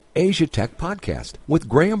Asia Tech Podcast with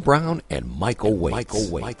Graham Brown and Michael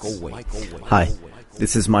Waits. Hi,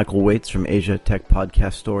 this is Michael Waits from Asia Tech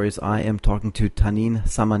Podcast Stories. I am talking to Tanin,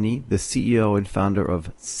 Sammanee, the CEO and founder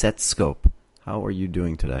of Setscope. How are you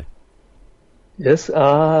doing today? Yes,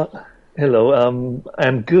 hello,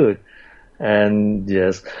 I'm good. And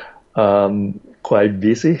yes, quite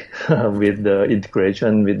busy with the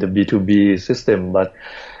integration with the B2B system, but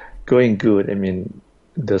going good. I mean,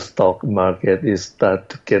 the stock market is start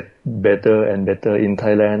to get better and better in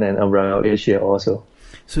Thailand and around Asia also.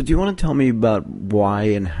 So do you want to tell me about why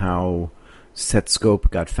and how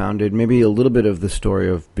Setscope got founded? Maybe a little bit of the story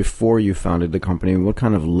of before you founded the company, what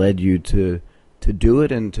kind of led you to do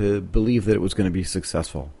it and to believe that it was going to be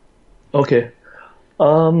successful? Okay.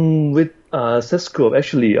 With Setscope,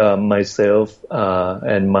 actually, myself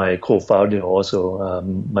and my co-founder also,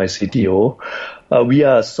 my CTO, we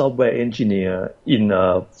are software engineer in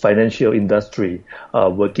financial industry,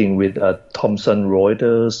 working with Thomson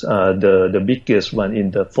Reuters, the biggest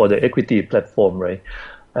one for the equity platform, right?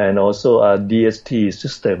 And also DST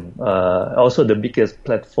system, also the biggest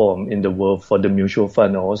platform in the world for the mutual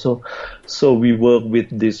fund also. So we work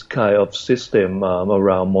with this kind of system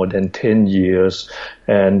around more than 10 years.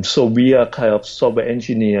 And so we are kind of software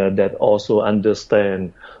engineer that also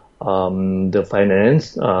understand the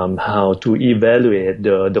finance, how to evaluate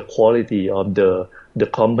the quality of the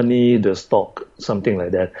company, the stock, something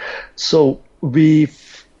like that. So we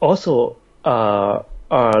also are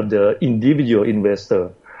the individual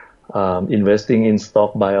investor, investing in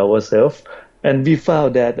stock by ourselves. And we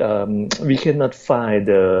found that we cannot find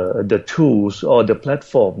the tools or the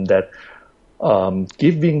platform that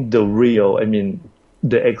giving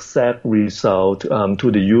the exact result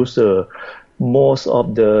to the user. Most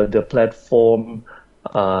of the platform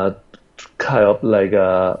kind of like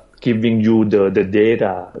giving you the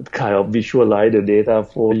data, kind of visualize the data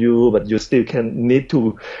for you, but you still need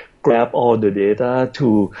to grab all the data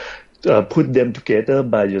to put them together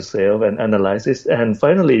by yourself and analyze it. And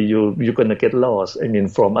finally, you're going to get lost,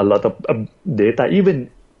 from a lot of data,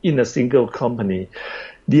 even in a single company.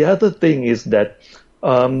 The other thing is that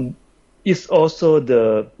it's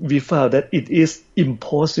also we found that it is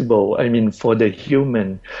impossible, for the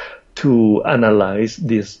human to analyze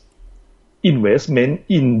this investment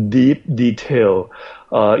in deep detail.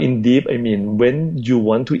 When you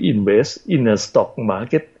want to invest in a stock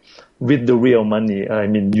market with the real money,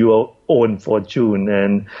 your own fortune,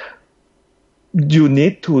 and you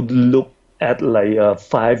need to look at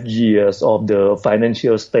 5 years of the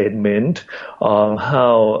financial statement,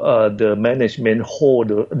 how the management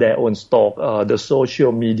hold their own stock, the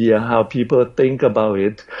social media, how people think about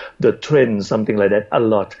it, the trend, something like that, a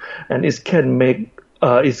lot. And it can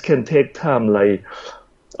take time,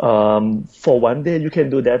 for one day you can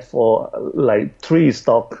do that for 3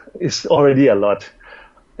 stock. It's already a lot.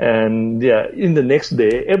 And in the next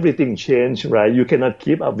day, everything changed, right? You cannot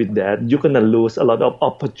keep up with that. You're going to lose a lot of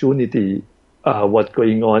opportunity, what's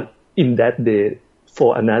going on in that day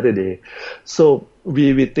for another day. So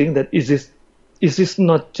we think that it is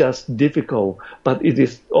not just difficult, but it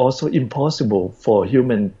is also impossible for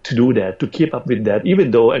human to do that, to keep up with that. Even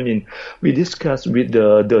though, we discussed with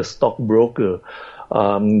the stockbroker,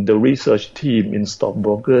 the research team in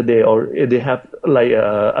stockbroker, they have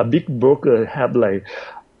a big broker have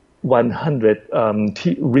 100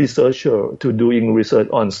 researcher to doing research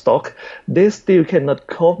on stock. They still cannot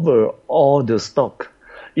cover all the stock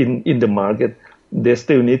in the market. They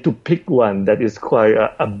still need to pick one that is quite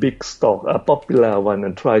a big stock, a popular one,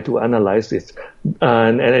 and try to analyze it.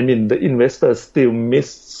 And the investors still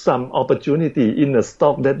miss some opportunity in a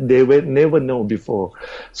stock that they will never know before.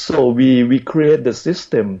 So we create the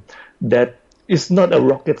system that it's not a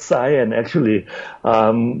rocket science, actually.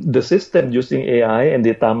 The system using AI and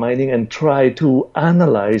data mining and try to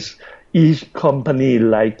analyze each company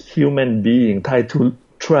like human being, try to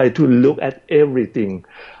look at everything.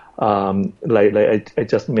 I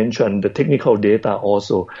just mentioned the technical data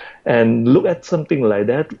also, and look at something like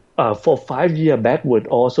that for 5 years backward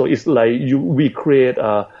also. It's we create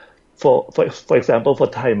for example, for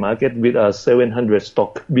Thai market with 700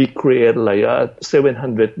 stock, we create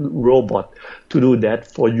 700 robot to do that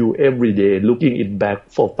for you every day, looking it back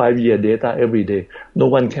for 5 year data every day. No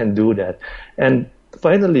one can do that. And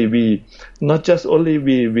finally, we not just only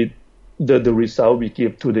with the result we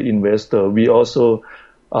give to the investor, we also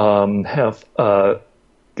have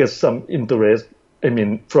get some interest,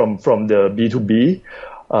 from the B2B.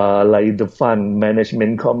 Like the fund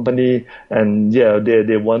management company, and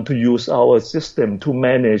they want to use our system to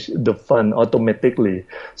manage the fund automatically.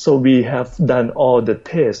 So we have done all the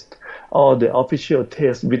tests all the official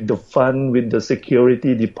tests with the fund, with the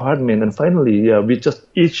security department, and finally, we just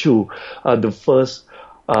issue the first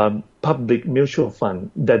public mutual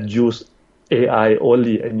fund that use AI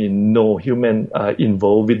only. I mean, no human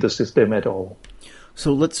involved with the system at all.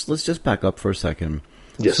 So let's just back up for a second.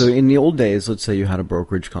 Yes. So in the old days, let's say you had a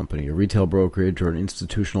brokerage company, a retail brokerage or an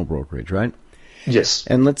institutional brokerage, right? Yes.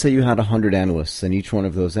 And let's say you had 100 analysts, and each one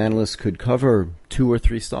of those analysts could cover 2 or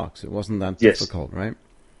 3 stocks. It wasn't that difficult, right?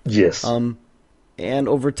 Yes. And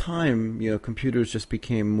over time, computers just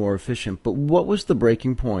became more efficient. But what was the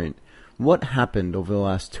breaking point? What happened over the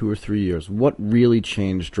last 2 or 3 years? What really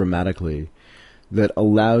changed dramatically that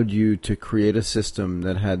allowed you to create a system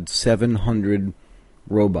that had 700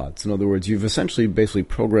 robots? In other words, you've essentially basically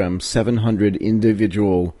programmed 700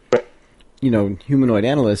 individual, humanoid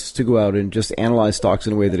analysts to go out and just analyze stocks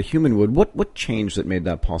in a way that a human would. What changed that made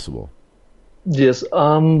that possible? Yes,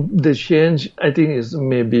 the change I think is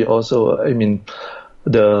maybe also, I mean,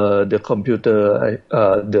 the computer,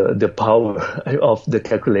 the power of the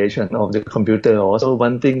calculation of the computer. Also,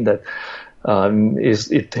 one thing that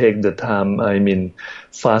is it take the time, I mean,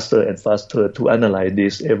 faster and faster to analyze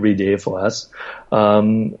this every day for us.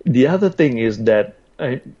 The other thing is that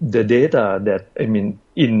the data that, I mean,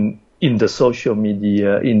 in the social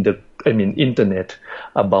media, internet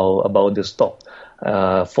about the stock.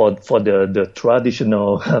 For the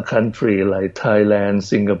traditional country like Thailand,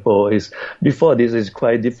 Singapore, before this is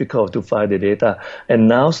quite difficult to find the data, and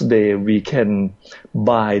nowadays we can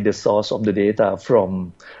buy the source of the data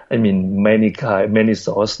from, many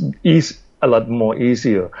sources is a lot more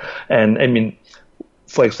easier, and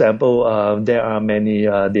for example, there are many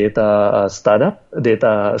data startup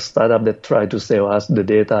that try to sell us the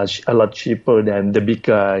data a lot cheaper than the big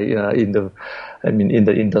guy in the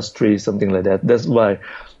industry, something like that. That's why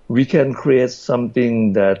we can create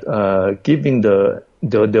something that giving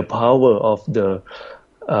the power of the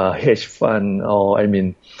hedge fund, or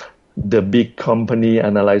the big company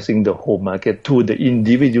analyzing the whole market to the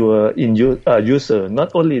individual user,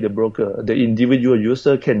 not only the broker. The individual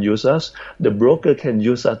user can use us. The broker can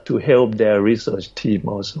use us to help their research team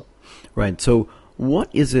also. Right. So what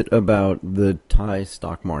is it about the Thai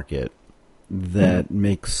stock market that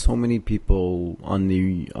makes so many people on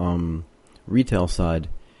the retail side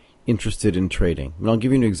interested in trading? And I'll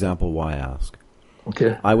give you an example why I ask.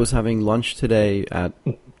 Okay. I was having lunch today at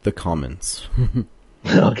the Commons.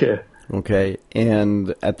 Okay.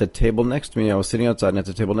 And at the table next to me, I was sitting outside, and at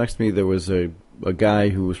the table next to me, there was a guy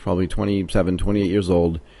who was probably 27, 28 years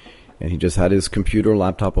old, and he just had his computer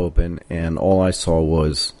laptop open, and all I saw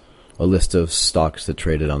was a list of stocks that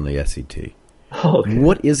traded on the SET. Okay.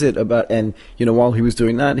 What is it about, and while he was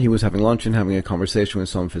doing that, he was having lunch and having a conversation with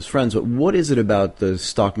some of his friends, but what is it about the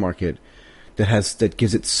stock market that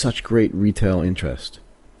gives it such great retail interest?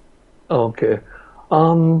 Okay.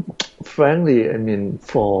 Frankly,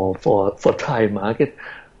 for Thai market,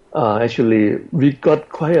 actually we got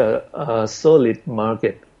quite a solid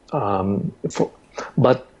market.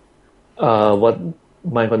 But what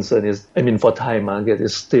my concern is, for Thai market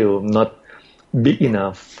is still not big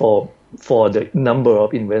enough for the number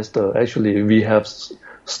of investors. Actually, we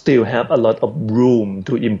still have a lot of room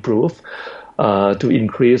to improve. To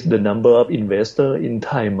increase the number of investors in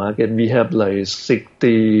Thai market. We have like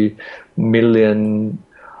 60 million,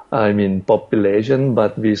 population,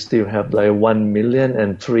 but we still have like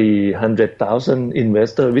 1,300,000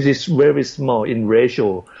 investors, which is very small in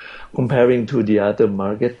ratio comparing to the other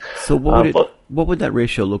market. So what would that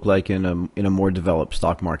ratio look like in a more developed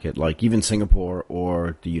stock market, like even Singapore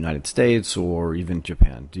or the United States or even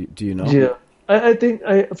Japan? Do you know? Yeah. I think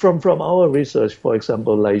from our research, for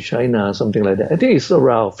example, like China, something like that, I think it's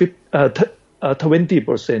around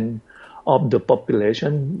 20% of the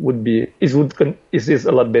population is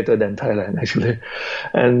a lot better than Thailand actually,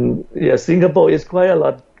 and Singapore is quite a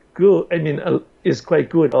lot good. It's quite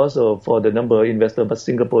good also for the number of investors, but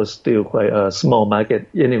Singapore is still quite a small market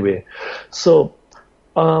anyway. So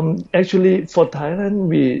actually for Thailand,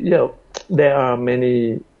 there are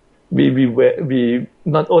many. We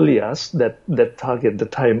not only us that target the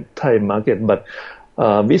Thai market, but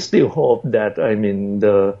we still hope that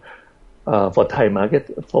for Thai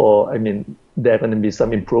market there going to be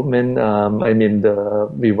some improvement.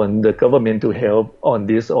 We want the government to help on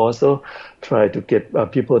this also, try to get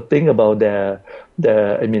people think about their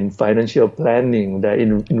financial planning, their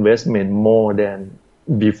investment more than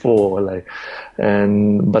before,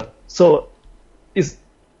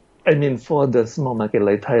 for the small market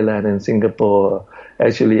like Thailand and Singapore,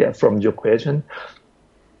 actually, from your question,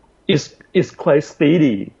 it's quite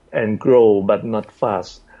steady and grow, but not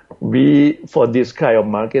fast. for this kind of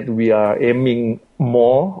market, we are aiming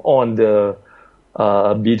more on the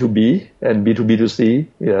B2B and B2B2C.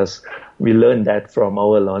 Yes, we learned that from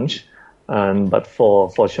our launch. But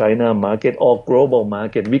for China market or global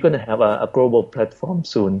market, we're going to have a global platform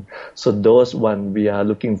soon. So those one we are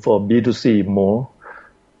looking for B2C more.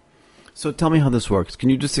 So tell me how this works. Can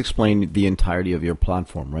you just explain the entirety of your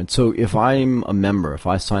platform, right? So if I'm a member, if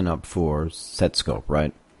I sign up for Setscope,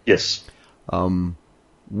 right? Yes.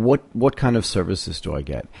 What kind of services do I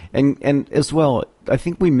get? And as well, I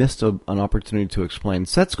think we missed an opportunity to explain.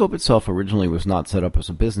 Setscope itself originally was not set up as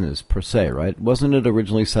a business per se, right? Wasn't it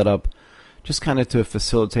originally set up just kind of to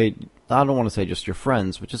facilitate, I don't want to say just your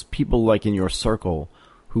friends, but just people like in your circle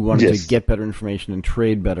who wanted to get better information and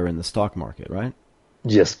trade better in the stock market, right?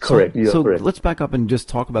 Yes, correct. So correct. Let's back up and just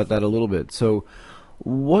talk about that a little bit. So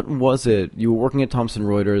what was it? You were working at Thomson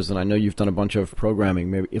Reuters, and I know you've done a bunch of programming.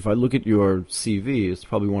 Maybe if I look at your CV, it's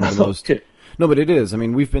probably one of the most... Okay. No, but it is. I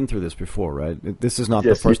mean, we've been through this before, right? This is not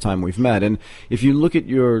the first time we've met. And if you look at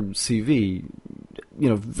your CV,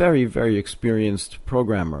 very, very experienced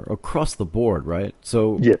programmer across the board, right?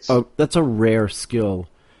 So that's a rare skill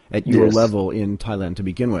at your level in Thailand to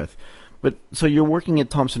begin with. But so you're working at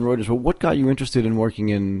Thomson Reuters. Well, what got you interested in working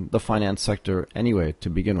in the finance sector anyway to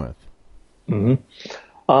begin with? Mm-hmm.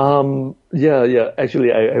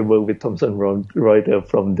 Actually, I work with Thomson Reuters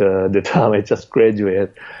from the time I just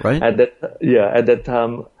graduated. Right. At that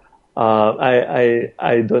time,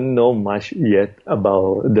 I don't know much yet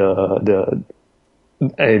about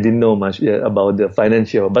I didn't know much yet about the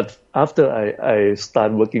financial. But after I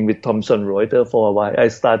start working with Thomson Reuters for a while, I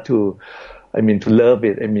start to love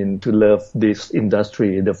it. To love this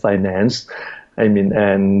industry, the finance.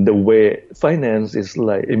 And the way finance is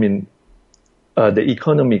like, the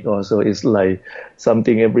economic also is like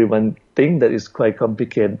something everyone think that is quite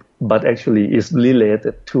complicated, but actually is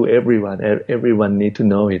related to everyone. Everyone need to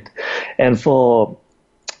know it. And for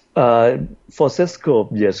Setscope,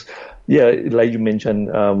 yes. Yeah, like you mentioned,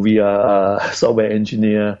 we are a software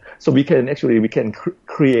engineer, so we can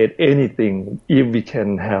create anything if we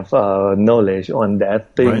can have knowledge on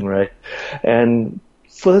that thing, right? And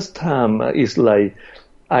first time is like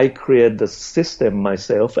I create the system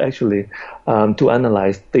myself actually to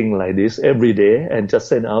analyze things like this every day and just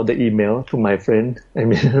send out the email to my friend. I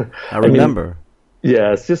remember.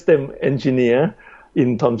 System engineer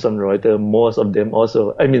in Thomson Reuters, most of them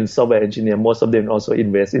also, software engineer, most of them also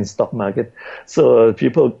invest in stock market. So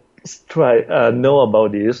people know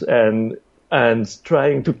about this and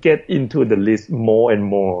trying to get into the list more and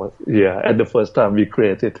more. Yeah, at the first time we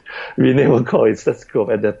created, we never call it Setscope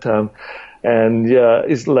at that time. And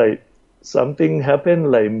it's like something happened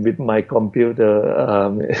like with my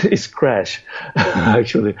computer, it's crashed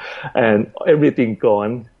actually, and everything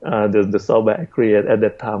gone. The software I created at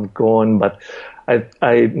that time gone. But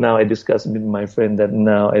I discussed with my friend that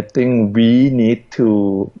now I think we need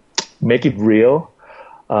to make it real.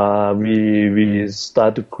 We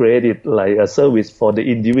start to create it like a service for the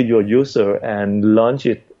individual user and launch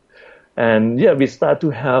it. And we start to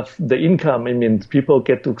have the income. People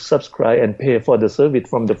get to subscribe and pay for the service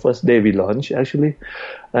from the first day we launch, actually.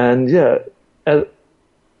 And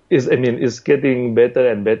it's getting better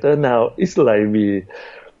and better now. It's like we,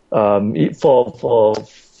 for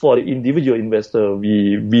the individual investor,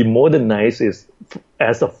 we modernize it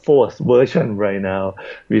as a fourth version right now.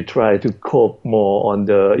 We try to cope more on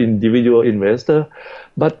the individual investor,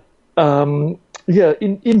 but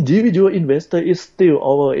individual investor is still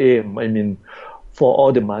our aim. For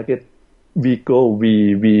all the market we go,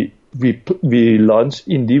 we launch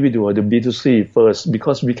individual, the B2C first,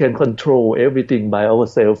 because we can control everything by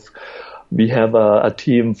ourselves. We have a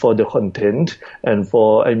team for the content and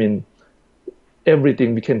for,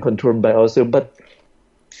 everything we can control by ourselves. But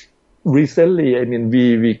recently,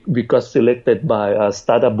 we got selected by a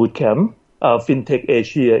startup bootcamp, FinTech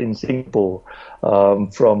Asia in Singapore,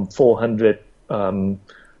 from 400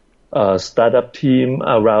 startup team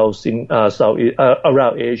around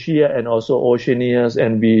Asia and also Oceania,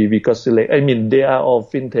 and we got selected. They are all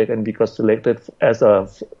fintech, and we got selected as a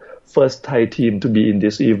first Thai team to be in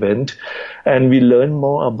this event, and we learn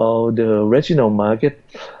more about the regional market,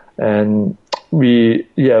 and we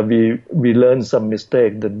learned some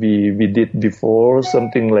mistake that we did before,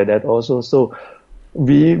 something like that also. So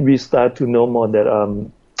we start to know more that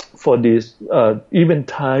for this, even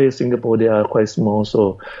Thai, Singapore, they are quite small.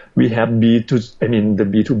 So we have the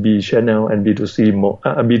B2B channel and B2C more,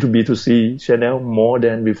 B2B2C channel more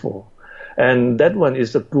than before. And that one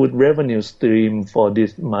is a good revenue stream for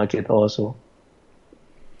this market also.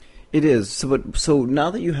 It is. So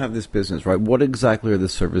now that you have this business, right, what exactly are the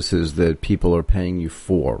services that people are paying you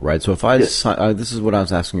for, right? So if I Yes. this is what I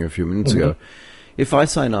was asking you a few minutes ago. If I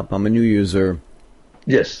sign up, I'm a new user.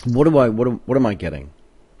 Yes. What am I getting?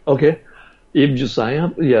 Okay. If you sign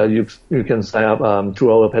up, you can sign up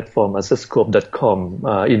through our platform, Setscope.com,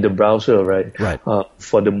 in the browser, right? Right.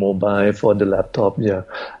 For the mobile, for the laptop, yeah.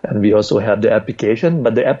 And we also have the application,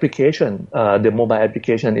 but the application, the mobile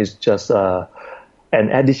application is just an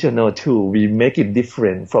additional tool. We make it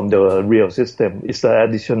different from the real system. It's an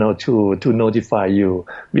additional tool to notify you.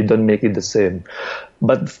 We don't make it the same.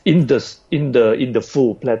 But in the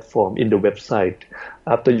full platform, in the website,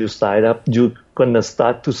 after you sign up, you're gonna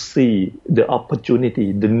start to see the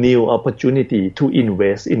opportunity, the new opportunity to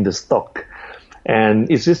invest in the stock. And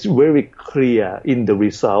it's just very clear in the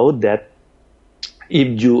result that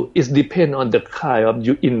it depends on the kind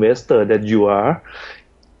of investor that you are.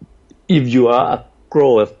 If you are a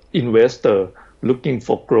growth investor looking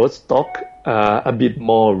for growth stock, a bit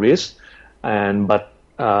more risk, but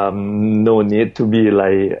no need to be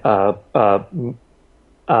like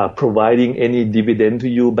providing any dividend to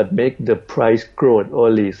you, but make the price growth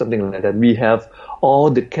only, something like that. We have all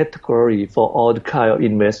the category for all the kind of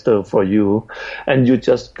investor for you, and you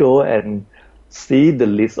just go and see the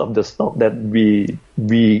list of the stock that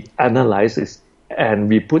we analyze it, and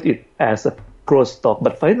we put it as a growth stock.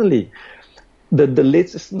 But finally, the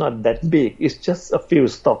list is not that big. It's just a few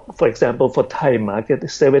stock. For example, for Thai market,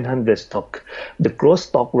 700 stock. The growth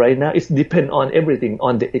stock right now is depend on everything,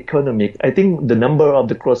 on the economic. I think the number of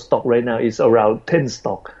the growth stock right now is around 10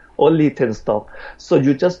 stock, only 10 stock. So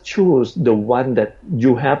you just choose the one that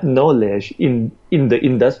you have knowledge in the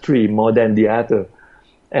industry more than the other.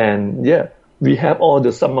 And yeah, we have all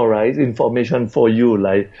the summarized information for you.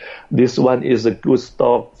 Like this one is a good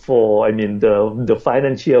stock for, the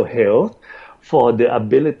financial health, for the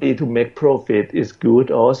ability to make profit is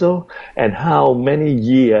good also, and how many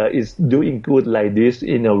year is doing good like this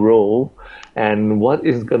in a row, and what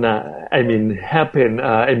is gonna happen.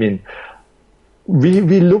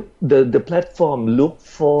 We look, the platform look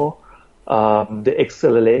for the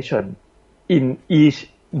acceleration in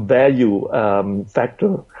each value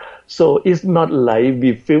factor. So it's not like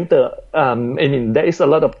we filter. There is a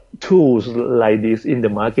lot of tools like this in the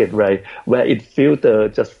market, right? Where it filter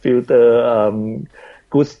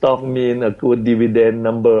good stock mean a good dividend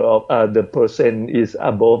number of the percent is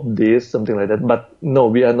above this, something like that. But no,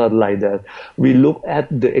 we are not like that. We look at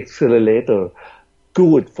the accelerator.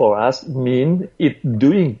 Good for us mean it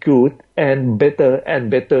doing good and better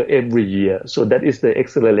every year. So that is the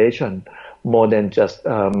acceleration more than just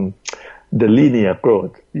the linear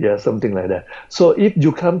growth, something like that. So if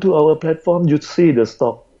you come to our platform, you see the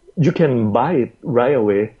stock, you can buy it right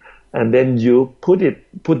away, and then you put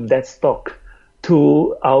that stock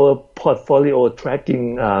to our portfolio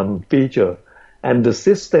tracking feature, and the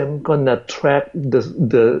system gonna track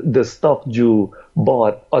the stock you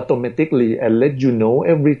bought automatically and let you know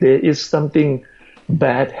every day if something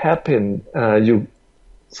bad happen,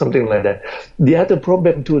 something like that. The other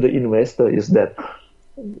problem to the investor is that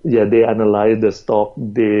they analyze the stock,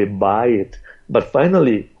 they buy it, but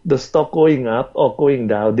finally the stock going up or going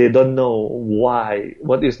down, they don't know why,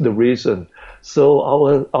 what is the reason. So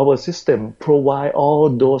our system provide all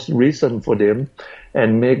those reasons for them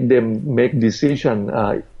and make them make decision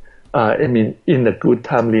in a good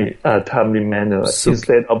timely manner, so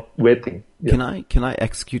instead of waiting. Can I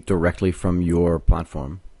execute directly from your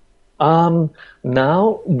platform?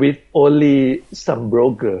 Now with only some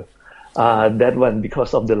broker. That one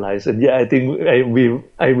because of the license. I think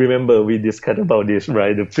I remember we discussed about this,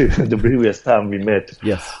 right? The previous time we met.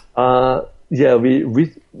 Yes.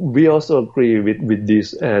 We also agree with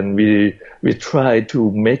this, and we try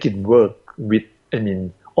to make it work with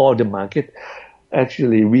all the market.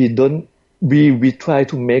 Actually, we try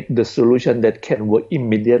to make the solution that can work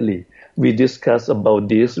immediately. We discuss about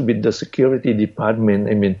this with the security department.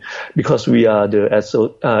 Because we are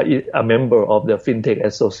a member of the FinTech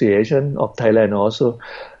Association of Thailand also,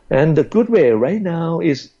 and the good way right now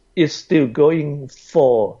is still going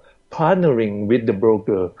for partnering with the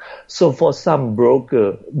broker. So for some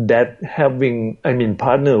broker that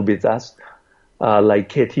partner with us, like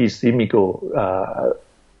KT Simico,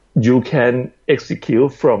 you can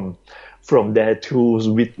execute from their tools.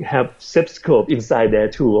 We have Setscope inside their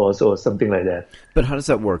tool also, something like that. But how does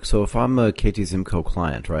that work? So if I'm a KT Simco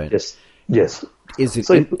client, right? Yes. Is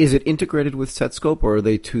it integrated with Setscope, or are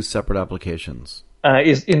they two separate applications?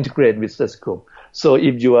 It's integrated with Setscope. So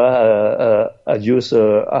if you are a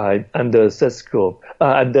user under Setscope,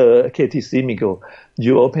 under KTC Migo,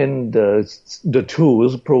 you open the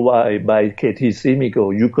tools provided by KTC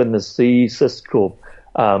Migo, you're gonna see Setscope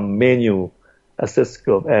menu, a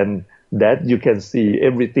Setscope, and that you can see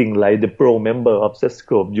everything like the pro member of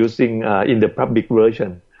Setscope using in the public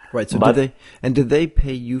version. Right. So do they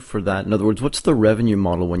pay you for that? In other words, what's the revenue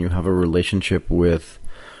model when you have a relationship with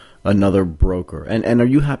another broker? And are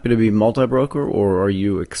you happy to be multi-broker, or are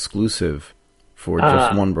you exclusive for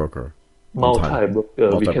just one broker?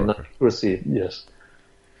 Multi-broker. We cannot proceed. Yes.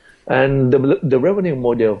 And the revenue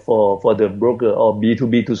model for the broker or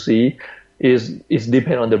B2B2C is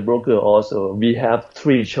depend on the broker also. We have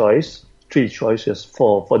three choices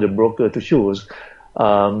for the broker to choose.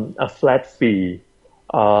 A flat fee,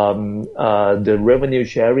 the revenue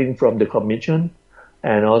sharing from the commission,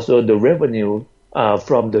 and also the revenue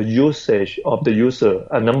from the usage of the user,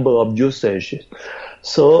 a number of usage.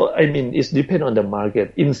 So, I mean, it's depend on the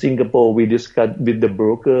market. In Singapore, we discussed with the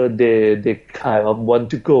broker, they kind of want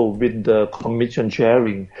to go with the commission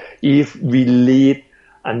sharing. If we lead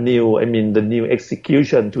the new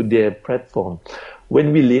execution to their platform.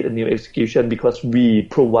 When we lead a new execution, because we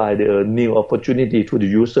provide a new opportunity to the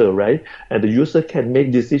user, right? And the user can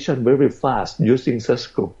make decision very fast using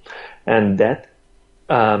Setscope. And that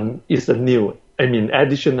is a new,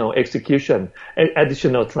 additional execution,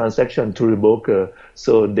 additional transaction to the broker.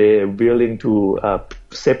 So they're willing to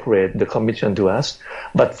separate the commission to us.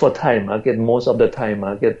 But for Thai market, most of the Thai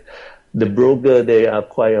market, the broker, they are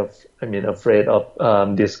quite afraid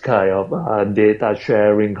of this kind of data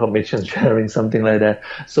sharing, commission sharing, something like that.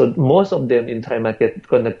 So most of them in Thai market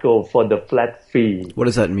gonna go for the flat fee. What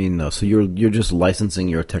does that mean, though? So you're just licensing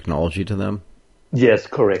your technology to them? Yes,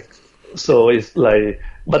 correct. So it's like,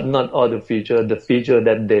 but not all the feature. The feature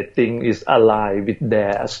that they think is aligned with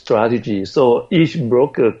their strategy. So each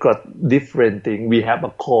broker got different thing. We have a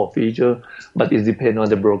core feature, but it depends on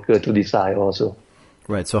the broker to decide also.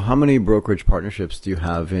 Right. So how many brokerage partnerships do you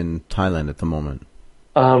have in Thailand at the moment?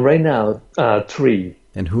 Right now, 3.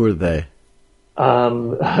 And who are they?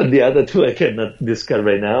 The other 2 I cannot discuss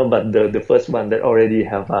right now, but the first one that already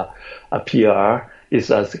have a PR is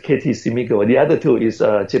KTC Migo. The other 2 is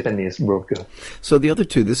a Japanese broker. So the other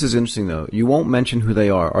 2, this is interesting though. You won't mention who they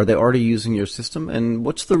are. Are they already using your system? And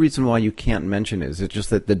what's the reason why you can't mention it? Is it just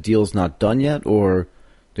that the deal's not done yet, or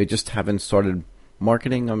they just haven't started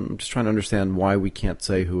marketing? I'm just trying to understand why we can't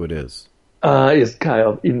say who it is. It's kind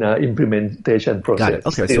of in the implementation process. Got it.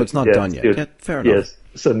 Okay, so it's not done yet. Yeah, fair enough. Yes,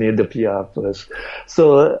 so need the PR first.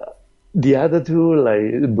 So the other 2,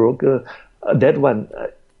 like broker, that one,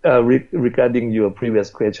 regarding your previous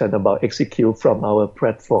question about execute from our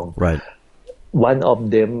platform. Right. One of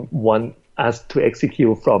them want us to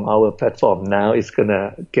execute from our platform. Now it's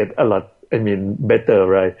gonna get a lot, better,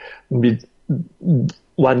 right? With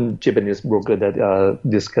one Japanese broker that are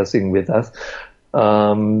discussing with us,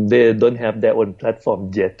 they don't have their own platform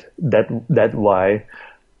yet. That's why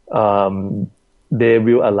they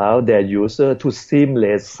will allow their user to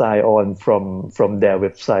seamless sign on from their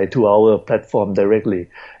website to our platform directly,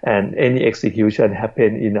 and any execution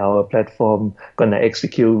happen in our platform gonna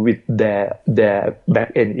execute with their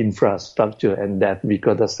back-end infrastructure, and that we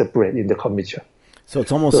gotta separate in the commission. So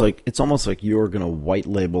it's almost like you're going to white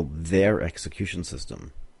label their execution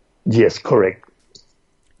system. Yes, correct.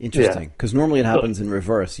 Interesting, because normally it happens in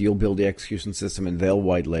reverse. You'll build the execution system and they'll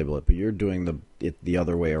white label it, but you're doing it the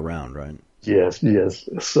other way around, right? Yes.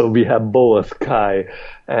 So we have both, Kai.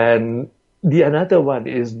 And the another one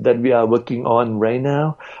is that we are working on right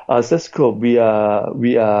now. Setscope, we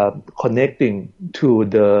are connecting to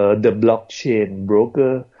the blockchain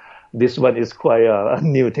broker. This one is quite a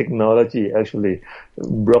new technology, actually.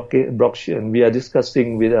 Blockchain. We are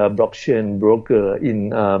discussing with a blockchain broker in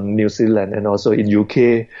New Zealand and also in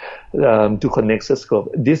UK to connect Setscope.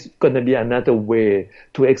 This is going to be another way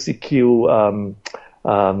to execute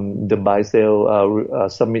the buy-sell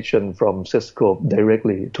submission from Setscope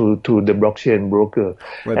directly to the blockchain broker,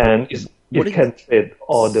 right, and it can fit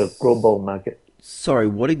all the global market. Sorry,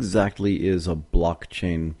 what exactly is a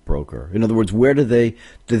blockchain broker? In other words, where do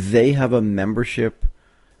they have a membership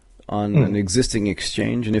on an existing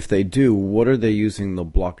exchange? And if they do, what are they using the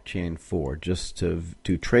blockchain for? Just to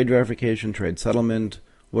do trade verification, trade settlement?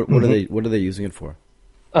 What are they using it for?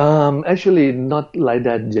 Actually, not like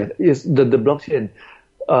that yet. Is the blockchain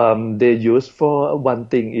they use for one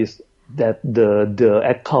thing is that the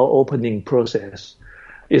account opening process.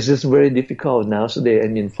 It's just very difficult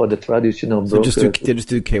nowadays. For the traditional broker, they just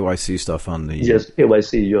do KYC stuff on the. Yes,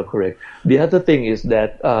 KYC. You're correct. The other thing is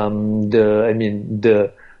that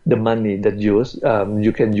the money that you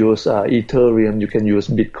can use Ethereum, you can use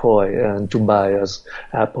Bitcoin to buy as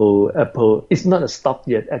Apple. It's not a stock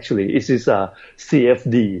yet, actually. It is a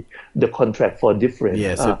CFD, the contract for different.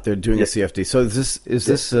 Yes, they're doing a CFD. So is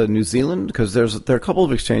this New Zealand? Because there are a couple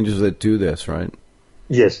of exchanges that do this, right?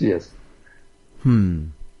 Yes.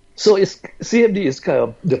 So CFD is kind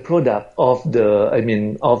of the product of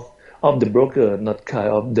of the broker, not kind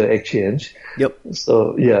of the exchange. Yep.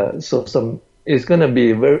 So it's gonna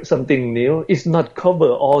be something new. It's not cover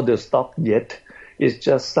all the stock yet. It's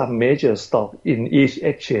just some major stock in each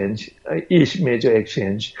exchange, each major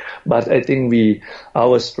exchange. But I think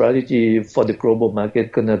our strategy for the global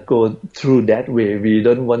market gonna go through that way. We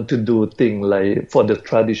don't want to do things like for the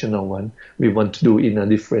traditional one. We want to do in a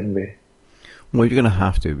different way. Well, you're going to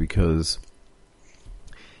have to, because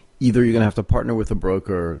either you're going to have to partner with a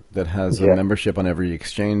broker that has a membership on every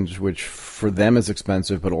exchange, which for them is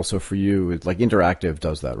expensive, but also for you, it's like Interactive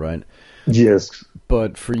does that, right? Yes.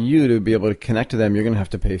 But for you to be able to connect to them, you're going to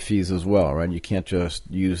have to pay fees as well, right? You can't just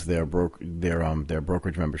use their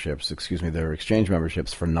brokerage memberships, their exchange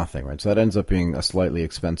memberships for nothing, right? So that ends up being a slightly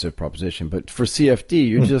expensive proposition. But for CFD,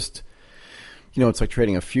 you just... it's like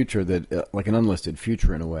trading a future like an unlisted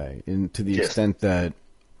future in a way, to the extent that,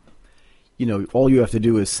 all you have to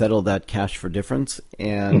do is settle that cash for difference.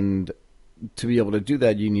 And to be able to do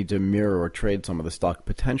that, you need to mirror or trade some of the stock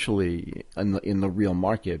potentially in the real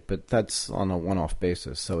market, but that's on a one-off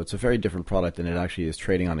basis. So it's a very different product than it actually is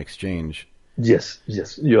trading on exchange. Yes,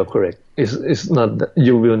 you are correct. It's not that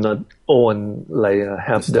you will not own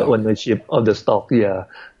have the ownership of the stock,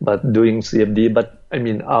 but doing CFD. But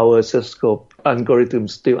our Setscope algorithm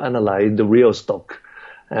still analyze the real stock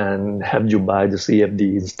and have you buy the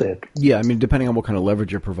CFD instead. Yeah, depending on what kind of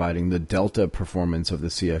leverage you're providing, the delta performance of the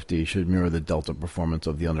CFD should mirror the delta performance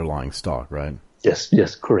of the underlying stock, right?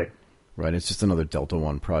 Yes, correct. Right, it's just another Delta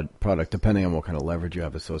One product, depending on what kind of leverage you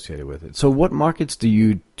have associated with it. So, what markets do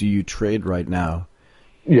you trade right now?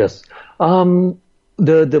 Yes,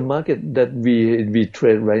 the market that we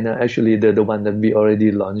trade right now, actually the one that we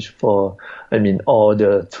already launched for, all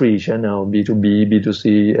the three channel, B2B,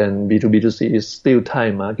 B2C, and B2B2C is still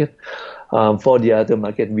Thai market. For the other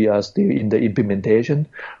market, we are still in the implementation.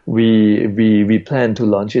 We plan to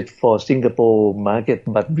launch it for Singapore market,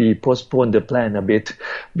 but we postponed the plan a bit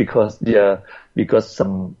because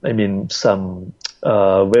some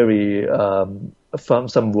very from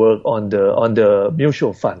some work on the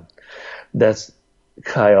mutual fund that's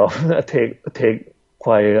kind of take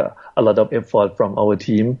quite a lot of effort from our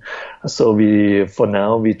team. So for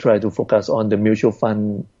now we try to focus on the mutual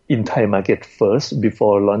fund in Thai market first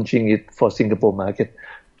before launching it for Singapore market.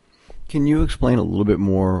 Can you explain a little bit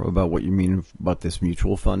more about what you mean about this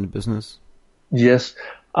mutual fund business? Yes,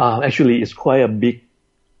 actually it's quite a big.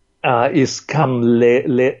 It's come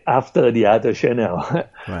late after the other channel,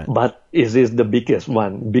 right. But it is the biggest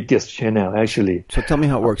channel actually. So tell me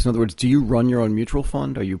how it works. In other words, do you run your own mutual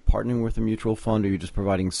fund? Are you partnering with a mutual fund? Or are you just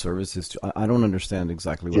providing services? I don't understand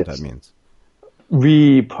exactly what that means.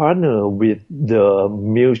 We partner with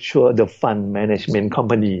the fund management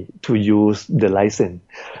company to use the license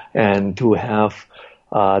and to have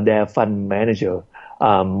their fund manager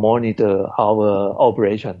monitor our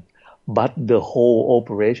operation. But the whole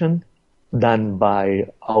operation done by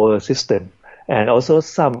our system and also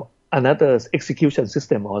another execution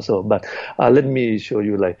system also. But let me show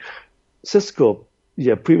you Setscope.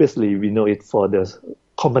 Yeah, previously we know it for the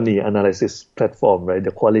company analysis platform, right?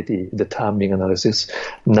 The quality, the timing analysis.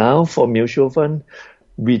 Now for mutual fund,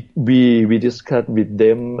 we discussed with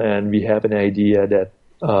them and we have an idea that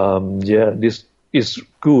this is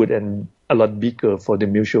good and a lot bigger for the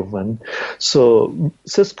mutual fund. So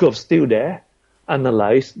Setscope still there,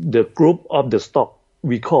 analyze the group of the stock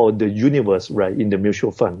we call the universe, right, in the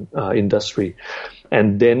mutual fund industry.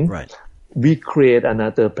 And then we create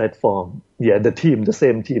another platform. Yeah, the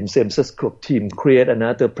same Setscope team, create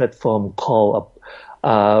another platform called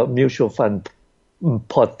mutual fund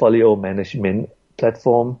portfolio management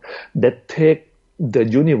platform that take the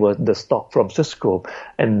universe, the stock from Setscope,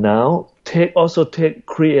 and now create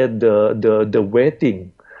the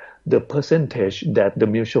weighting, the percentage that the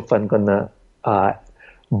mutual fund gonna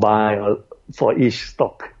buy for each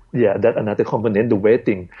stock. Yeah, that another component, the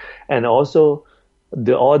weighting, and also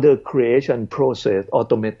the order creation process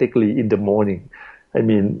automatically in the morning.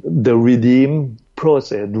 The redemption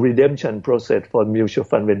process for mutual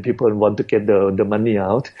fund when people want to get the money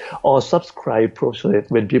out, or subscribe process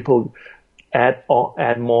when people add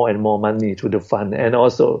more and more money to the fund, and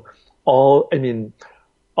also all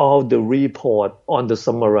the report on the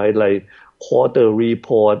summary, like quarter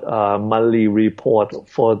report, monthly report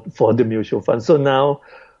for the mutual fund. So now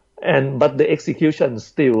but the execution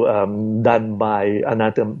still done by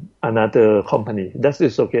another company. That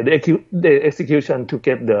is okay. The execution to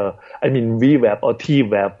get VWAP or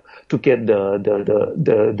TWAP to get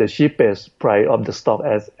the cheapest price of the stock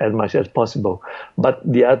as much as possible. But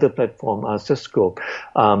the other platform, Setscope,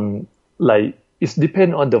 it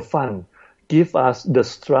depends on the fund. Give us the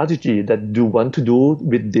strategy that you want to do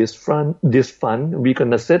with this fund. We're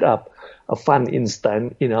gonna set up a fund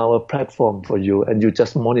instant in our platform for you, and you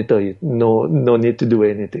just monitor it. No need to do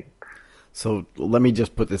anything. So let me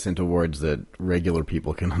just put this into words that regular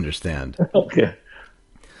people can understand. Okay.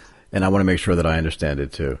 And I want to make sure that I understand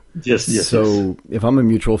it too. Yes. So if I'm a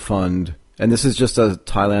mutual fund, and this is just a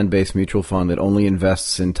Thailand-based mutual fund that only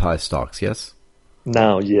invests in Thai stocks, yes?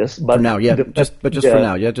 Now, yes. But for now, yeah. Just for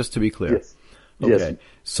now, yeah, just to be clear. Yes. Okay. Yes.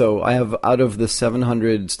 So I have, out of the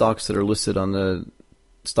 700 stocks that are listed on the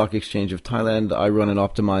Stock Exchange of Thailand, I run an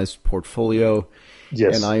optimized portfolio.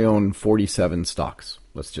 Yes. And I own 47 stocks,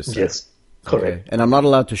 let's just say. Yes, correct. Okay. And I'm not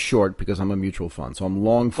allowed to short because I'm a mutual fund. So I'm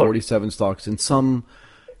long 47 stocks in some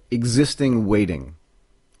existing weighting,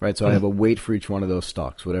 right? So I have a weight for each one of those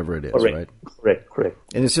stocks, whatever it is, right? Correct.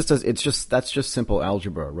 And that's just simple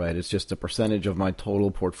algebra, right? It's just a percentage of my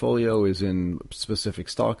total portfolio is in specific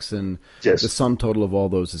stocks, and the sum total of all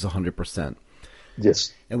those is 100%.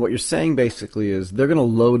 Yes. And what you're saying basically is they're going to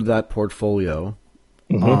load that portfolio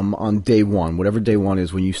on day one, whatever day one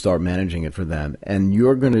is when you start managing it for them, and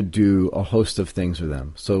you're going to do a host of things for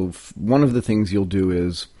them. So one of the things you'll do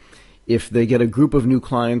is, if they get a group of new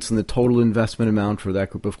clients and the total investment amount for that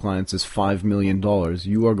group of clients is $5 million,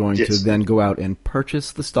 you are going to then go out and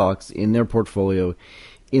purchase the stocks in their portfolio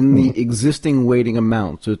in the existing weighting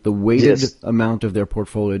amount, so that the weighted amount of their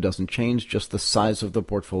portfolio doesn't change, just the size of the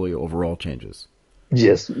portfolio overall changes.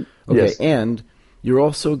 Yes. Okay, yes. And you're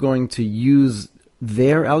also going to use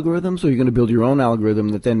their algorithms, or you're going to build your own algorithm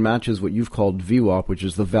that then matches what you've called VWAP, which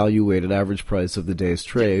is the value-weighted average price of the day's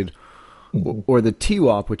trade, or the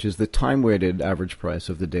TWAP, which is the time-weighted average price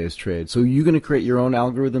of the day's trade. So you're going to create your own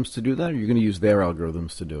algorithms to do that, or you're going to use their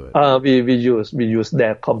algorithms to do it? We use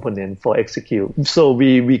their component for execute. So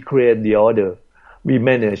we create the order, we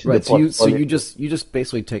manage the portfolio. So you just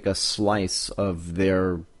basically take a slice of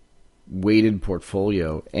their weighted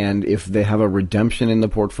portfolio, and if they have a redemption in the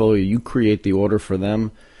portfolio, you create the order for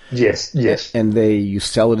them. Yes. And you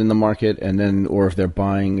sell it in the market, and then, or if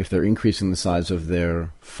they're increasing the size of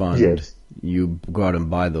their fund, you go out and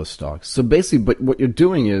buy those stocks. So basically, but what you're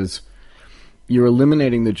doing is you're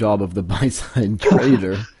eliminating the job of the buy-side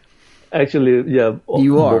trader. Actually, yeah.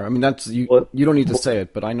 You are. I mean, you don't need to say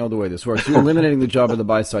it, but I know the way this works. You're eliminating the job of the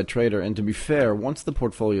buy-side trader, and to be fair, once the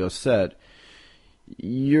portfolio is set,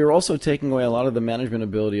 you're also taking away a lot of the management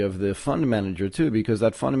ability of the fund manager too, because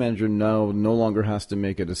that fund manager now no longer has to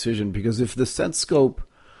make a decision. Because if the Setscope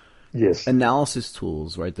analysis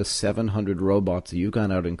tools, right, the 700 robots that you've gone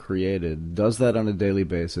out and created, does that on a daily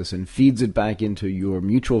basis and feeds it back into your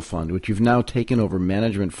mutual fund, which you've now taken over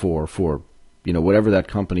management for whatever that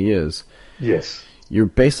company is. Yes. You're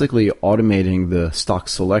basically automating the stock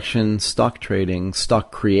selection, stock trading,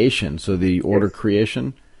 stock creation, so the order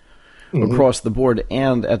creation across the board,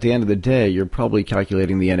 and at the end of the day, you're probably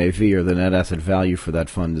calculating the NAV, or the net asset value, for that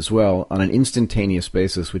fund as well on an instantaneous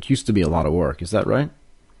basis, which used to be a lot of work. Is that right?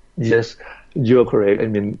 Yes, you're correct. I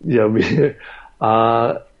mean, we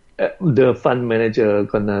the fund manager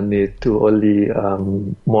gonna need to only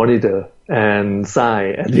monitor and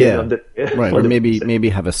sign at the end of the day. Right, or maybe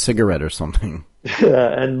have a cigarette or something.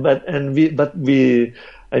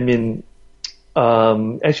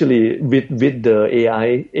 Actually, with the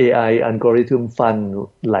AI algorithm fund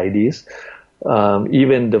like this,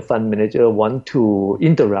 even the fund manager want to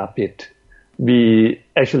interrupt it. They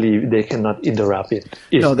cannot interrupt it.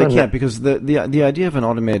 No, they can't, because the idea of an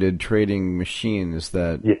automated trading machine is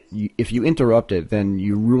that if you interrupt it, then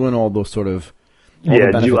you ruin all those sort of the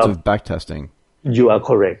benefits of backtesting. You are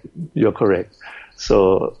correct. You're correct.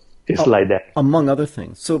 So it's like that, among other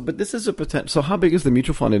things. So, but this is a potential. So, how big is the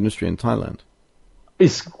mutual fund industry in Thailand?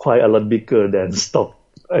 It's quite a lot bigger than stock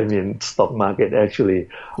market, actually.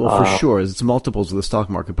 Well, for sure, it's multiples of the stock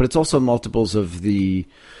market, but it's also multiples of the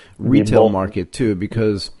retail market too,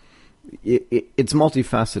 because it's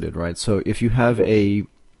multifaceted, right? So if you have a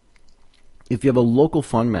local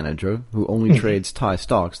fund manager who only trades Thai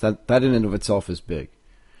stocks, that in and of itself is big.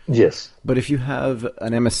 Yes. But if you have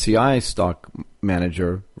an MSCI stock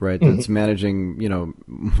manager, right, that's managing,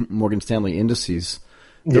 Morgan Stanley indices,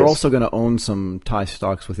 they're also going to own some Thai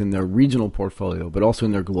stocks within their regional portfolio, but also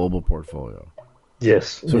in their global portfolio.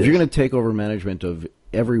 Yes. So if you're going to take over management of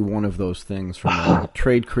every one of those things, from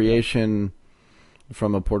trade creation,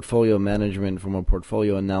 from a portfolio management, from a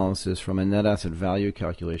portfolio analysis, from a net asset value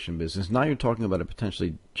calculation business. Now you're talking about a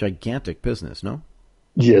potentially gigantic business, no?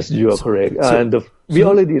 Yes, you are correct. And we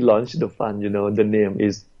already launched the fund. The name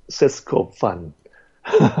is Setscope Fund.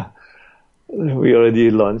 We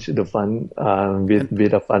already launched the fund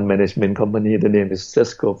with a fund management company. The name is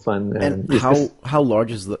Setscope Fund. And how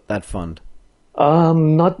large is that fund?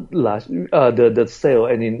 Not large. The sale,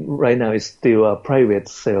 right now is still a private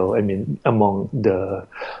sale. Among the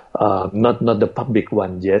not the public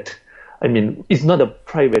one yet. It's not a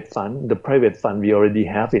private fund. The private fund, we already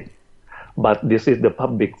have it. But this is the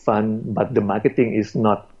public fund, but the marketing is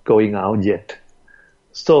not going out yet.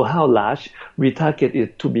 So how large? We target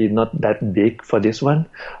it to be not that big for this one.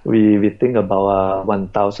 We think about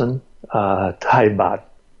 1,000 Thai baht,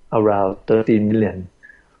 around 30 million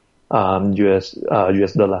US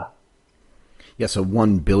dollar. Yeah, so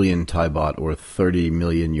 1 billion Thai baht or 30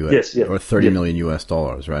 million US or 30 million US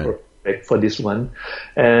dollars, right? Correct, for this one,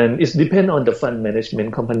 and it depends on the fund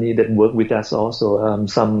management company that work with us also.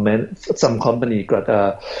 Some company got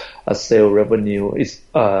a sale revenue is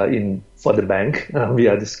for the bank. We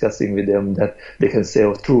are discussing with them that they can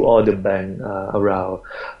sell through all the bank around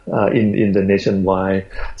in the nationwide.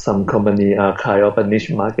 Some company are kind of a niche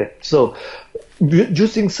market. So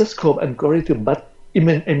using Setscope algorithm, but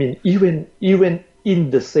even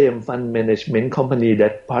in the same fund management company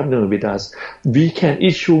that partner with us, we can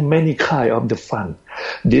issue many kind of the fund.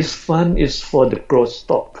 This fund is for the growth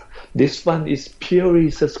stock. This fund is purely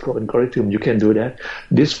Setscope algorithm. You can do that.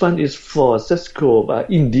 This fund is for Setscope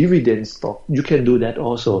in dividend stock. You can do that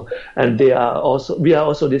also. And we are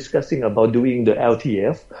also discussing about doing the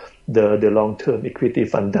LTF, the long-term equity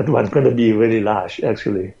fund. That one going to be really large,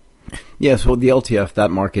 actually. Yes, well, the LTF,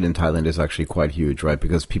 that market in Thailand is actually quite huge, right?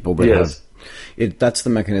 Because people that have that's the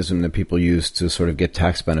mechanism that people use to sort of get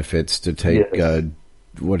tax benefits, to take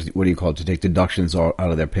what do you call it? To take deductions out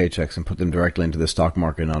of their paychecks and put them directly into the stock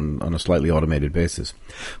market on a slightly automated basis.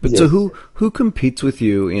 But so who competes with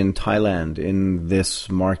you in Thailand in this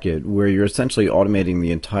market where you're essentially automating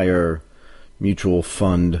the entire mutual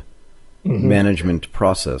fund management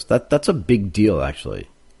process? That's a big deal, actually.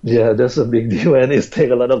 Yeah, that's a big deal, and it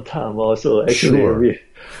takes a lot of time also. Actually, sure.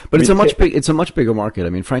 But it's a much bigger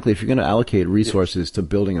market. Frankly, if you're going to allocate resources to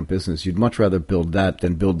building a business, you'd much rather build that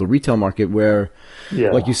than build the retail market where,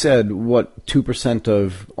 like you said, only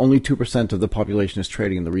 2% of the population is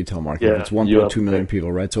trading in the retail market. Yeah, it's 1.2 million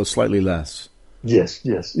people, right? So it's slightly less. Yes,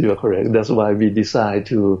 you are correct. That's why we decide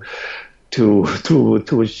to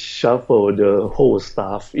shuffle the whole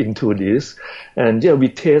staff into this. And we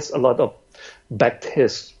test a lot of back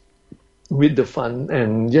tests with the fund,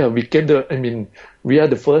 and we get we are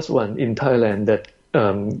the first one in Thailand that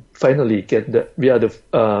finally we are the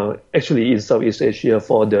actually in Southeast Asia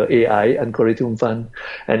for the AI algorithm fund,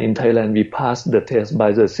 and in Thailand we passed the test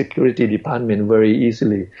by the security department very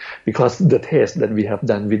easily because the test that we have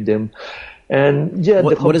done with them. And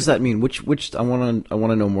what does that mean? Which I want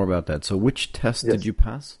to know more about that. So which test did you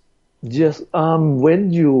pass? Yes,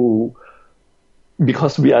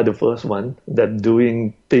 because we are the first one that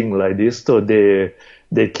doing thing like this, so they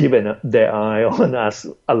keep their eye on us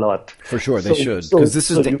a lot. For sure, they should, because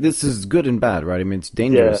this is good and bad, right? It's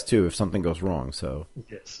dangerous too if something goes wrong. So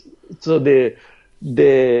yes, so we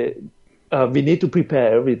need to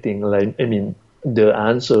prepare everything. The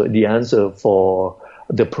answer for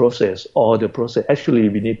the process, all the process. Actually,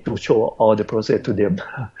 we need to show all the process to them.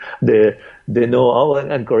 They know our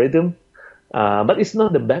algorithm. But it's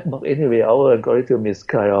not the black box anyway. Our algorithm is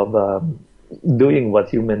kind of doing what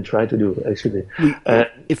humans try to do, actually.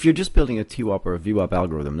 If you're just building a TWAP or a VWAP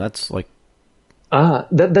algorithm, that's like...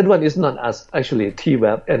 That one is not us, actually.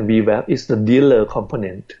 TWAP and VWAP is the dealer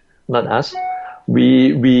component, not us.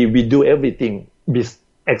 We do everything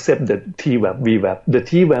except the TWAP, VWAP. The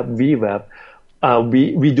TWAP,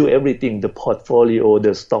 VWAP, we do everything, the portfolio,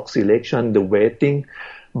 the stock selection, the weighting,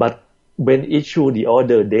 but when issue the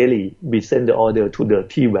order daily, we send the order to the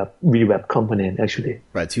TWAP, VWAP component, actually.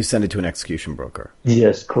 Right, so you send it to an execution broker.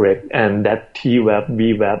 Yes, correct. And that TWAP,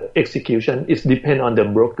 VWAP execution is depend on the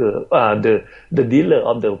broker, the dealer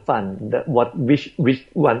of the fund, which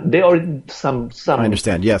one. They are some. I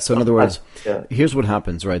understand, yeah. So in other words, here's what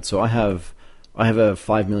happens, right? So I have a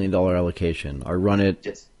 $5 million allocation. I run it,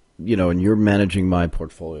 and you're managing my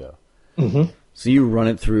portfolio. Mm-hmm. So you run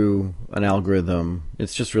it through an algorithm.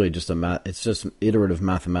 It's just really it's just iterative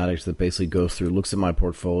mathematics that basically goes through, looks at my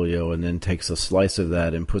portfolio, and then takes a slice of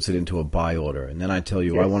that and puts it into a buy order. And then I tell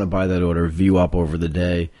you, I want to buy that order, view up over the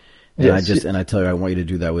day. And I tell you, I want you to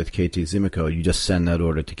do that with KT Zimico. You just send that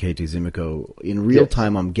order to KT Zimico. In real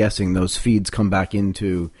time, I'm guessing those feeds come back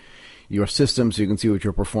into your system so you can see what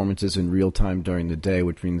your performance is in real time during the day,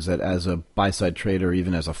 which means that as a buy-side trader,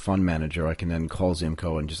 even as a fund manager, I can then call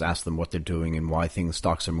Zimco and just ask them what they're doing and why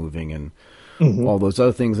stocks are moving and all those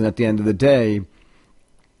other things. And at the end of the day,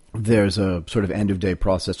 there's a sort of end-of-day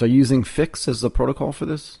process. Are you using Fix as the protocol for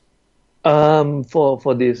this?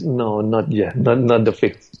 For this, no, not yet. Not the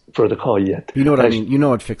Fix protocol yet. You know what I mean? You know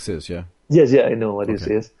what Fix is, yeah? Yes, I know what it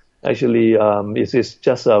is. Actually, it is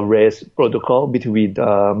just a race protocol between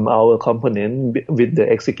our component with the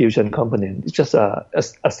execution component. It's just a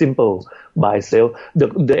simple buy sell.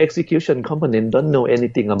 The execution component don't know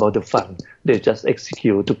anything about the fund. They just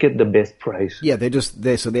execute to get the best price. Yeah, they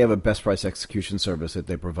have a best price execution service that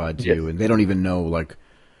they provide to you, and they don't even know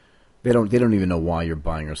they don't even know why you're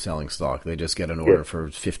buying or selling stock. They just get an order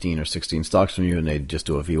for 15 or 16 stocks from you, and they just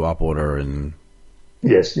do a VWAP order and.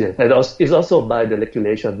 Yes. And it's also by the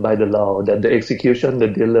regulation, by the law, that the execution, the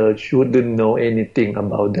dealer shouldn't know anything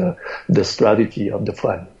about the strategy of the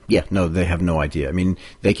fund. Yeah, no, they have no idea. I mean,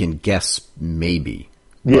 they can guess maybe.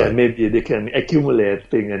 Yeah, maybe they can accumulate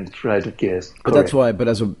things and try to guess. But that's why. But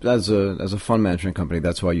as a fund management company,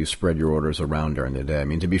 that's why you spread your orders around during the day. I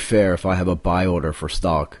mean, to be fair, if I have a buy order for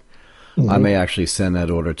stock, I may actually send that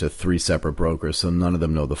order to 3 separate brokers, so none of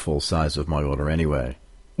them know the full size of my order anyway.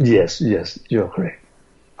 Yes, you're correct.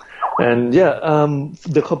 And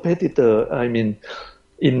the competitor, I mean,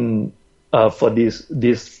 for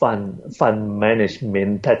this fund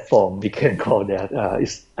management platform, we can call that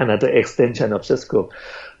is another extension of Setscope.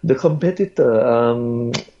 The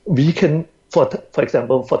competitor, we can, for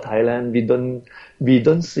example, for Thailand, we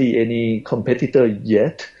don't see any competitor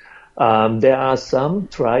yet. There are some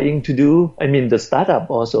trying to do, I mean, the startup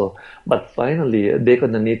also, but finally they're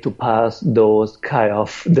gonna need to pass those kind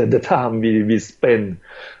of the time we spend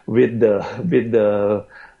with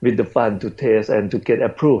the fund to test and to get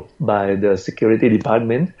approved by the security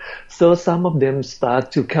department. So some of them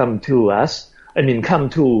start to come to us. I mean, come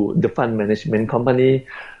to the fund management company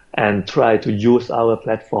and try to use our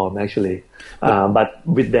platform actually, but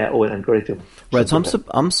with their own algorithm. Right. So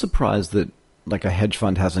I'm surprised that like a hedge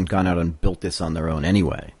fund hasn't gone out and built this on their own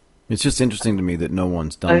anyway. It's just interesting to me that no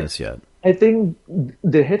one's done this yet. I think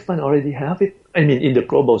the hedge fund already have it. I mean, in the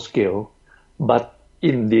global scale, but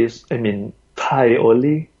in this, I mean, Thai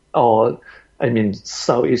only, or I mean,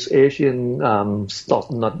 Southeast Asian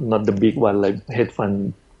stock, not the big one like hedge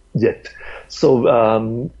fund yet. So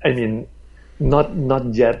I mean,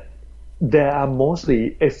 not yet. There are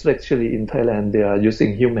mostly, especially in Thailand, they are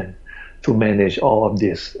using human to manage all of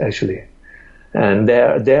this actually. And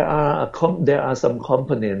there are some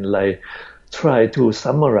components like try to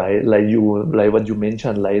summarize like what you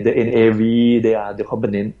mentioned, like the NAV. They are the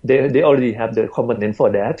component. They already have the component for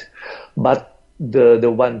that, but the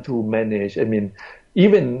one to manage. I mean,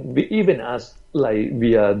 even us, like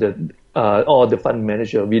we are or the fund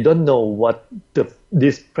manager, we don't know what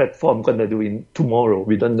this platform gonna do in tomorrow.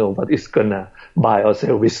 We don't know what it's gonna buy or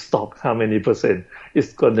sell with stock. How many percent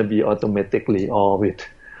it's gonna be automatically or with.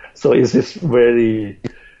 So it is very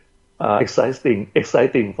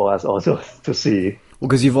exciting for us also to see. Well,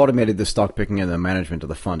 because you've automated the stock picking and the management of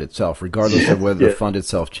the fund itself, regardless of whether the fund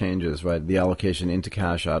itself changes, right? The allocation into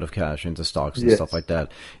cash, out of cash, into stocks and stuff like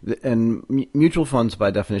that. And mutual funds,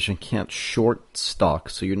 by definition, can't short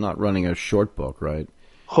stocks, so you're not running a short book, right?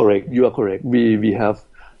 Correct. You are correct. We have,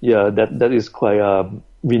 that is quite,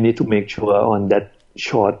 we need to make sure on that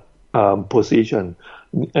short position.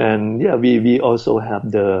 And we also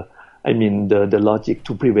have the logic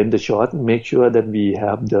to prevent the short, make sure that we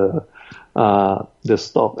have the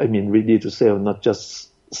stock, ready to sell, not just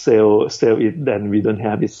sell it, then we don't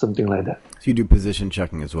have it, something like that. So you do position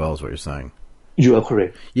checking as well, is what you're saying? You are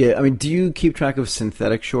correct. Yeah, do you keep track of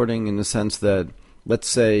synthetic shorting in the sense that, let's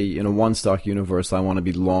say in a one stock universe, I want to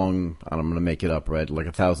be long, I'm going to make it up, right? Like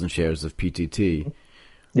 1,000 shares of PTT.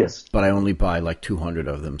 Yes. But I only buy like 200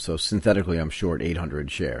 of them. So synthetically, I'm short 800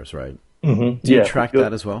 shares, right? Mm-hmm. Do you track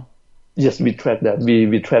that as well? Yes, we track that.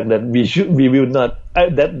 We track that. We will not,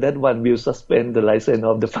 that one will suspend the license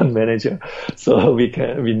of the fund manager. So we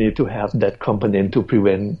need to have that component to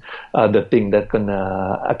prevent the thing that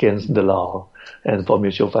gonna against the law. And for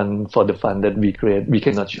mutual fund, for the fund that we create, we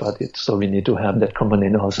cannot short it. So we need to have that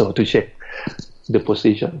component also to check the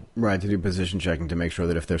position. Right, to do position checking to make sure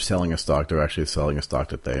that if they're selling a stock, they're actually selling a stock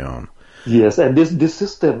that they own. Yes, and this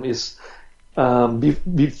system is,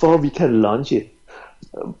 before we can launch it,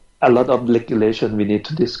 a lot of regulation we need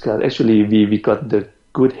to discuss. Actually, we got the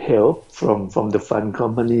good help from the fund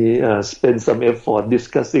company, spend some effort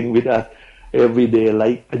discussing with us every day,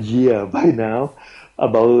 like a year by now,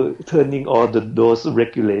 about turning all those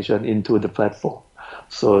regulation into the platform.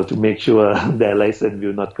 So to make sure their license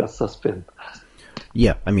will not get suspended.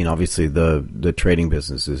 Yeah, I mean, obviously the trading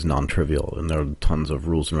business is non-trivial, and there are tons of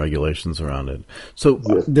rules and regulations around it. So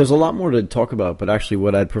Yes. there's a lot more to talk about, but actually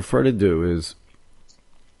what I'd prefer to do is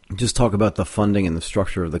just talk about the funding and the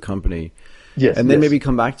structure of the company. Yes, and then yes. maybe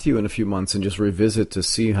come back to you in a few months and just revisit to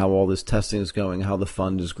see how all this testing is going, how the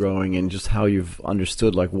fund is growing, and just how you've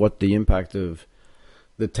understood like what the impact of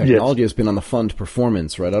the technology has been on the fund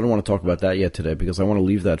performance, right? I don't want to talk about that yet today because I want to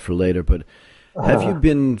leave that for later, but have you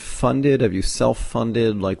been funded? Have you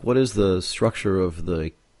self-funded? Like, what is the structure of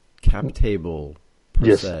the cap table per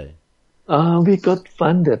Yes. se? We got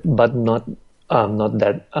funded, but not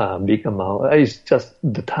that big amount. It's just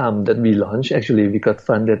the time that we launched. Actually, we got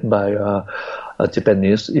funded by a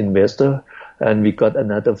Japanese investor, and we got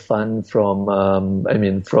another fund from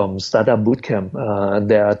from Startup Bootcamp.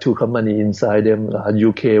 There are two companies inside them,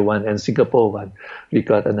 UK one and Singapore one. We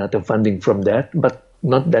got another funding from that, but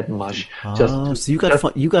not that much. So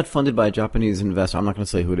you got funded by a Japanese investor. I'm not going to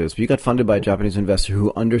say who it is, but you got funded by a Japanese investor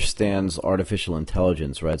who understands artificial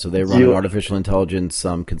intelligence, right? So they run an artificial intelligence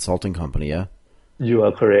consulting company, yeah? You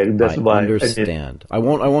are correct. That's why I understand. I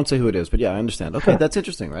won't say who it is, but yeah, I understand. Okay, that's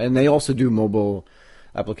interesting, right? And they also do mobile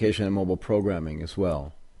application and mobile programming as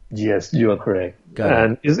well. Yes, you are correct. Got it.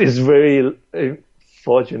 And it's very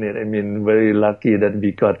fortunate. Very lucky that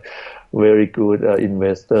we got very good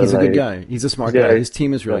investor. He's a good guy. He's a smart guy. His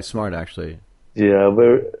team is really smart, actually. Yeah,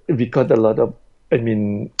 we got a lot of,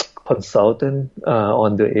 consultant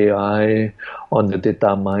on the AI, on the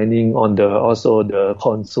data mining, on also the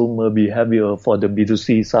consumer behavior for the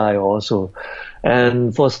B2C side also.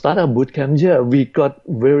 And for Startup Bootcamp, we got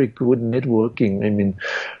very good networking.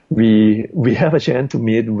 We have a chance to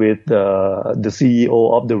meet with the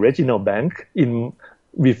CEO of the regional bank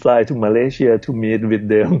we fly to Malaysia to meet with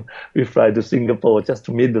them. We fly to Singapore just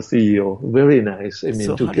to meet the CEO. Very nice.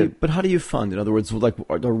 But how do you fund? In other words, like,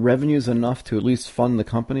 are the revenues enough to at least fund the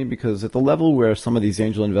company? Because at the level where some of these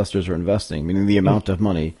angel investors are investing, meaning the amount of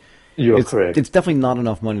money, you're correct. It's definitely not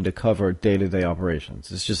enough money to cover day-to-day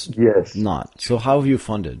operations. It's just not. So how have you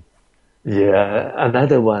funded? Yeah,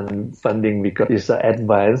 another one funding we got is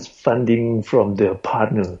advanced funding from the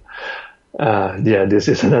partner. This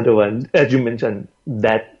is another one. As you mentioned,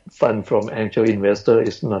 that fund from angel investor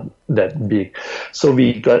is not that big. So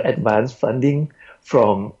we got advanced funding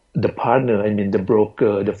from the partner, the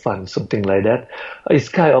broker, the fund, something like that. It's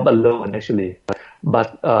kind of a loan actually,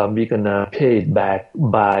 but we're gonna pay it back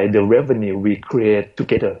by the revenue we create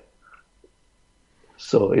together.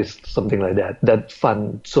 So it's something like that. That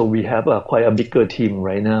fund. So we have quite a bigger team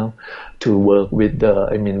right now to work with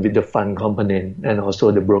the fund component and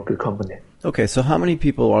also the broker component. Okay, so how many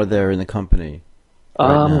people are there in the company?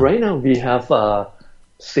 Right now we have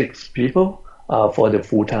 6 people for the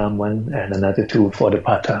full-time one and another 2 for the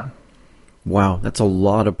part-time. Wow, that's a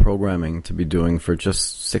lot of programming to be doing for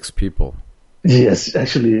just 6 people. Yes,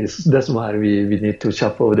 actually, that's why we need to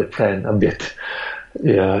shuffle the plan a bit.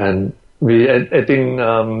 Yeah, and I think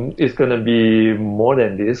it's going to be more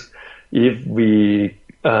than this if we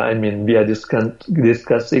are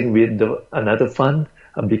discussing with another fund,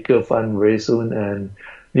 a bigger fund very soon, and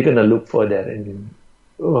we're going to look for that.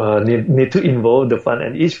 Need to involve the fund,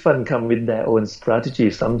 and each fund come with their own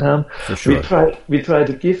strategy. Sometimes we try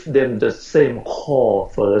to give them the same core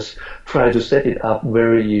first, try to set it up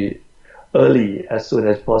very early as soon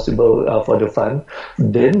as possible for the fund.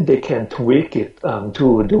 Then they can tweak it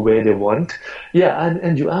to the way they want. Yeah,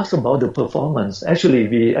 and you asked about the performance.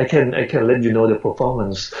 Actually, I can let you know the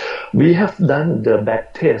performance. We have done the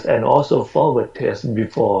back test and also forward test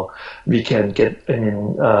before we can get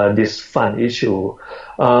this fund issue.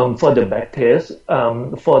 For the back test,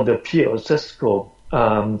 for the pure Setscope,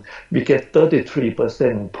 we get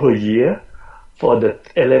 33% per year for the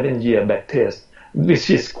 11-year back test, which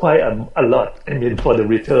is quite a lot, for the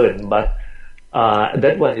return. But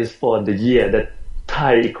that one is for the year that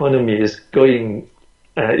Thai economy is growing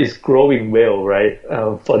well, right?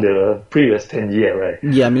 For the previous 10 years, right?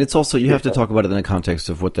 Yeah, it's also, you have to talk about it in the context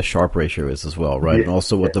of what the Sharpe ratio is as well, right? Yeah. And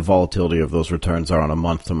also what the volatility of those returns are on a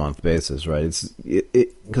month-to-month basis, right?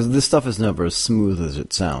 Because this stuff is never as smooth as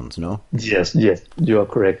it sounds, no? Yes, you are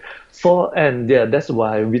correct. That's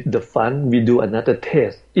why with the fund we do another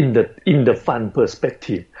test in the fund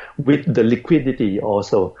perspective with the liquidity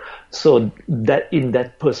also. So that in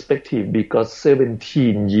that perspective we got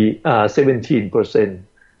 17%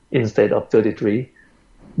 instead of 33%,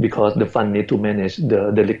 because the fund need to manage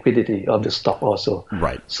the liquidity of the stock also.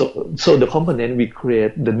 Right. So the component we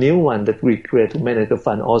create, the new one that we create to manage the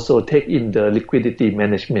fund, also take in the liquidity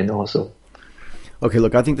management also. Okay,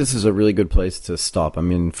 look, I think this is a really good place to stop. I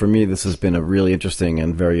mean, for me, this has been a really interesting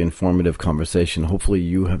and very informative conversation. Hopefully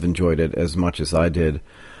you have enjoyed it as much as I did.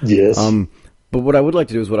 Yes. But what I would like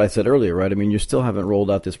to do is what I said earlier, right? I mean, you still haven't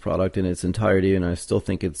rolled out this product in its entirety, and I still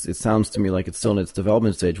think it sounds to me like it's still in its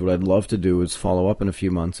development stage. What I'd love to do is follow up in a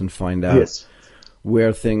few months and find out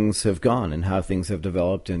where things have gone and how things have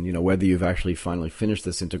developed, and, you know, whether you've actually finally finished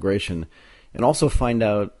this integration. And also find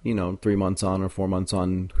out, you know, 3 months on or 4 months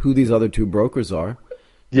on who these other two brokers are.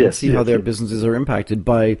 And see how their businesses are impacted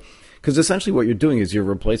by, because essentially what you're doing is you're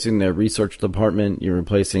replacing their research department, you're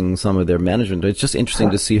replacing some of their management. It's just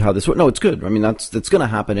interesting to see how this works. No, it's good. I mean, that's going to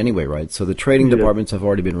happen anyway, right? So the trading departments have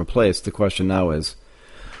already been replaced. The question now is,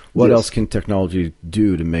 what else can technology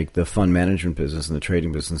do to make the fund management business and the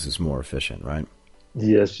trading businesses more efficient, right?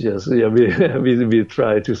 Yes. Yeah, we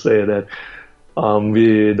try to say that.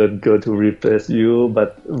 We don't go to replace you,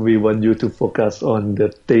 but we want you to focus on the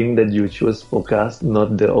thing that you choose focus,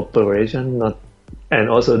 not the operation, and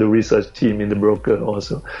also the research team in the broker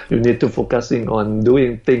also. You need to focusing on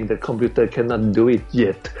doing things that computer cannot do it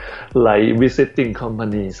yet, like visiting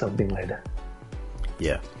company, something like that.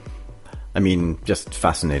 Yeah. I mean, just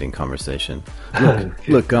fascinating conversation.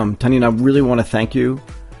 Look, Tanin, I really want to thank you.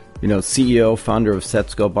 You know, CEO, founder of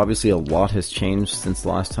Setscope. Obviously, a lot has changed since the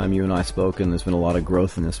last time you and I spoke, and there's been a lot of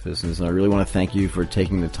growth in this business. And I really want to thank you for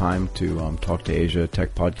taking the time to talk to Asia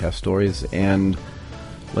Tech Podcast Stories. And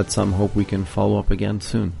let's hope we can follow up again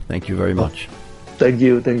soon. Thank you very much. Thank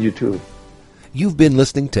you. Thank you, too. You've been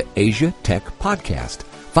listening to Asia Tech Podcast.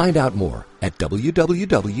 Find out more at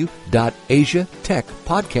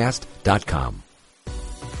www.asiatechpodcast.com.